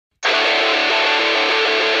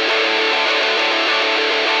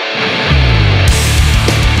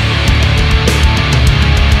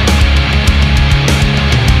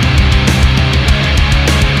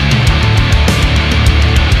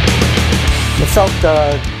felt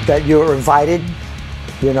that you were invited.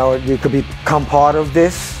 You know, you could become part of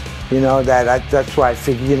this. You know, that's why I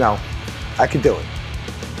figured, you know, I could do it.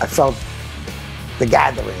 I felt the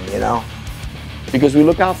gathering, you know. Because we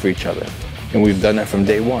look out for each other, and we've done that from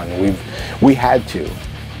day one. We had to,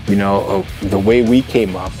 you know, the way we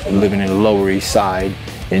came up, living in the Lower East Side,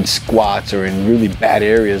 in squats or in really bad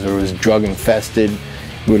areas where it was drug infested.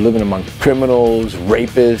 We were living among criminals,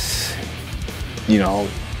 rapists, you know,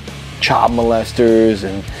 child molesters,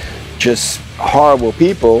 and just horrible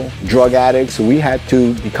people, drug addicts. We had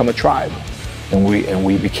to become a tribe, and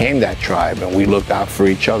we became that tribe, and we looked out for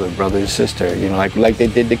each other, brother and sister. You know, like they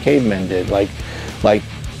did, the cavemen did, like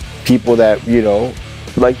people that, you know,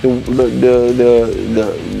 like the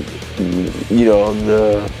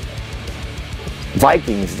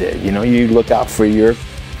Vikings did. You know, you look out for your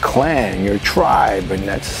clan, your tribe, and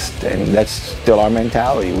that's still our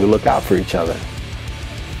mentality. We look out for each other.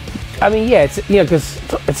 I mean, yeah, it's, you know, because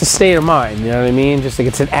it's a state of mind, you know what I mean? Just like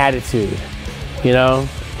it's an attitude, you know?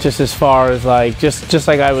 Just as far as like, just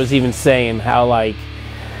like I was even saying, how like,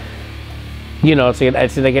 you know, it's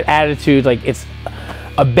like an attitude, like it's,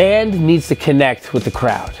 a band needs to connect with the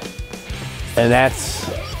crowd. And that's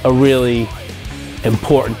a really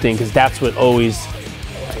important thing, because that's what always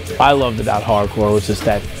I loved about hardcore, was just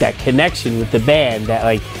that connection with the band, that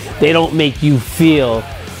like, they don't make you feel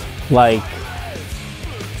like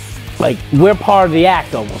we're part of the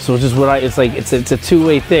act almost, which is what it's like, it's a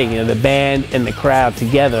two-way thing, you know, the band and the crowd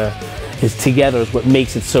together is what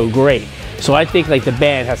makes it so great. So I think like the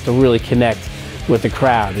band has to really connect with the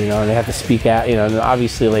crowd, you know, and they have to speak out, you know, and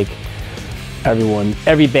obviously like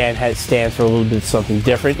every band stands for a little bit something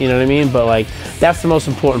different, you know what I mean? But like, that's the most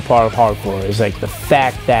important part of hardcore, is like the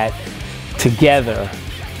fact that together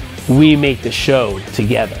we make the show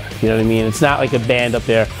together, you know what I mean? It's not like a band up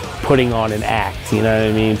there putting on an act, you know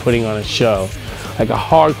what I mean? Putting on a show. Like a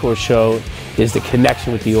hardcore show is the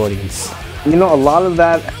connection with the audience. You know, a lot of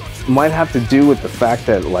that might have to do with the fact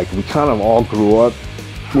that like we kind of all grew up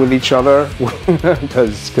with each other,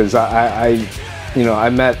 because I you know, I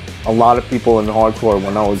met a lot of people in hardcore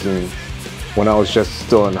when I was just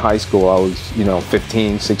still in high school. I was, you know,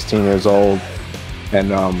 15, 16 years old,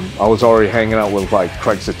 and I was already hanging out with like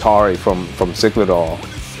Craig Zatari from Sigvidal,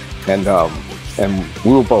 and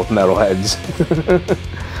we were both metalheads.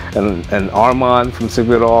 and Armand from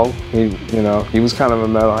Sigvidal, you know, he was kind of a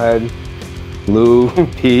metalhead. Lou,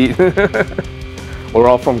 Pete, we're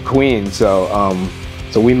all from Queens, so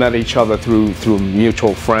we met each other through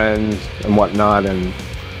mutual friends and whatnot, and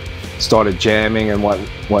started jamming and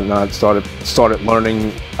whatnot. Started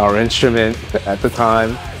learning our instrument at the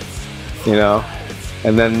time, you know,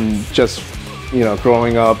 and then just, you know,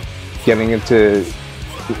 growing up, getting into,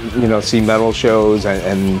 you know, see metal shows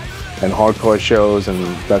and hardcore shows, and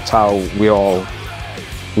that's how we all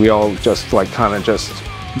just like kind of just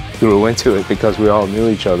grew into it, because we all knew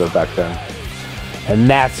each other back then. And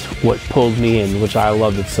that's what pulled me in, which I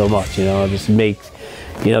loved it so much, you know, just you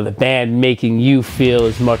know, the band making you feel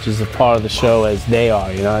as much as a part of the show as they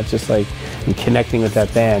are, you know. It's just like, and connecting with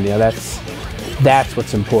that band, you know, that's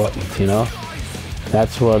what's important, you know.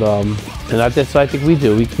 That's what, and that's what I think we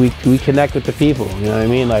do. We connect with the people, you know what I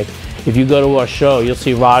mean? Like, if you go to our show, you'll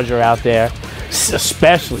see Roger out there,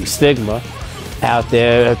 especially Stigma, out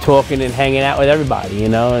there talking and hanging out with everybody, you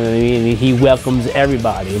know. And I mean, he welcomes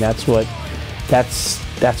everybody, and that's what it's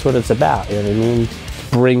about, you know what I mean?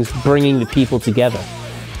 Bringing the people together.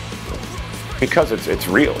 Because it's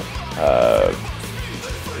real.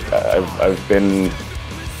 I've been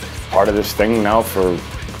part of this thing now for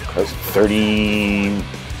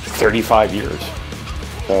 35 years.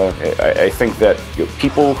 I think that, you know,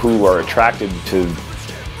 people who are attracted to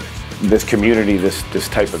this community, this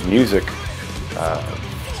type of music,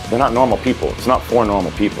 they're not normal people. It's not for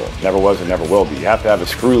normal people. It never was and never will be. You have to have a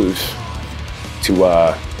screw loose to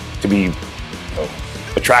be, you know,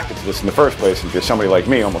 attracted to this in the first place. If you're somebody like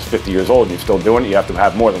me, almost 50 years old, and you're still doing it, you have to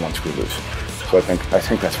have more than one screw loose. So I think that's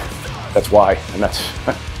why, and that's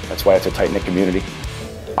why it's a tight-knit community.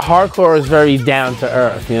 Hardcore is very down to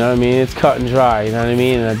earth, you know what I mean? It's cut and dry, you know what I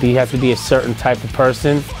mean? And you have to be a certain type of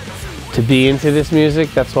person to be into this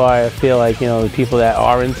music. That's why I feel like, you know, the people that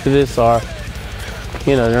are into this are,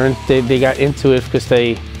 you know, they got into it because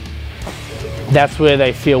that's where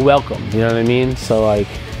they feel welcome, you know what I mean? So like,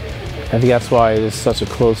 I think that's why it's such a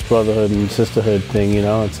close brotherhood and sisterhood thing, you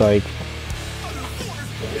know? It's like,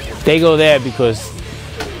 they go there because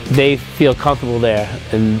they feel comfortable there,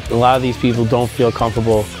 and a lot of these people don't feel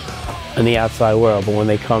comfortable in the outside world, but when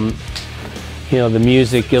they come, you know, the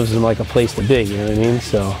music gives them like a place to be, you know what I mean?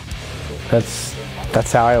 So that's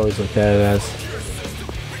how I always look at it as.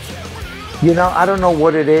 You know, I don't know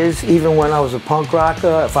what it is. Even when I was a punk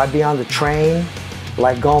rocker, if I'd be on the train,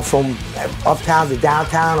 like going from uptown to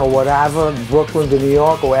downtown or whatever, Brooklyn to New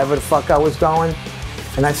York or wherever the fuck I was going,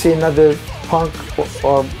 and I see another punk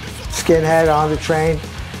or skinhead on the train,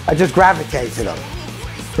 I just gravitate to them.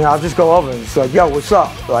 You know, I'll just go over and it's like, yo, what's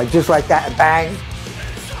up? Like, just like that, bang,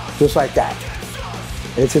 just like that.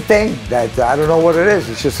 It's a thing that I don't know what it is.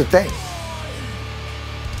 It's just a thing.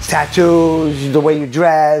 Tattoos, the way you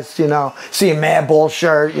dress, you know, see a Madball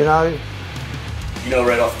shirt, you know. You know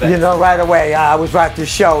right off the bat. You know right away. I was at this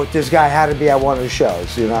show with this guy, had to be at one of the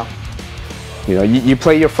shows, you know. You know, you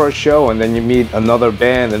play your first show and then you meet another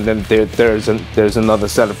band, and then there's another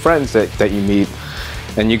set of friends that you meet,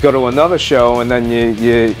 and you go to another show and then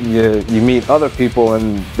you meet other people,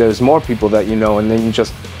 and there's more people that you know, and then you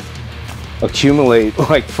just accumulate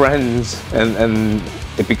like friends, and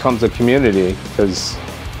it becomes a community because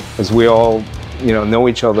we all, you know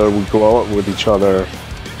each other, we grow up with each other,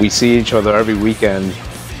 we see each other every weekend.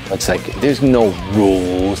 It's like, there's no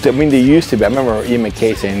rules. I mean, there used to be. I remember Ian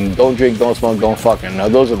McKay saying, don't drink, don't smoke, don't fucking. Now,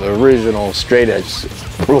 those are the original straight edge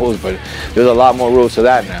rules, but there's a lot more rules to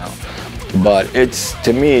that now. But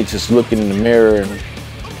to me, it's just looking in the mirror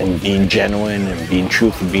and being genuine and being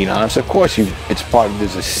truthful, being honest. Of course, it's part of,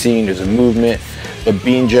 there's a scene, there's a movement, but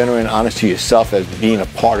being genuine, honest to yourself as being a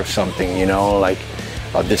part of something, you know, like,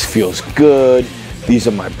 this feels good, these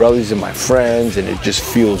are my brothers, these are my friends, and it just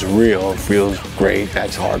feels real, it feels great.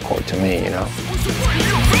 That's hardcore to me, you know.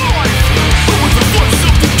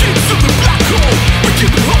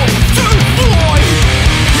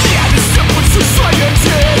 Society,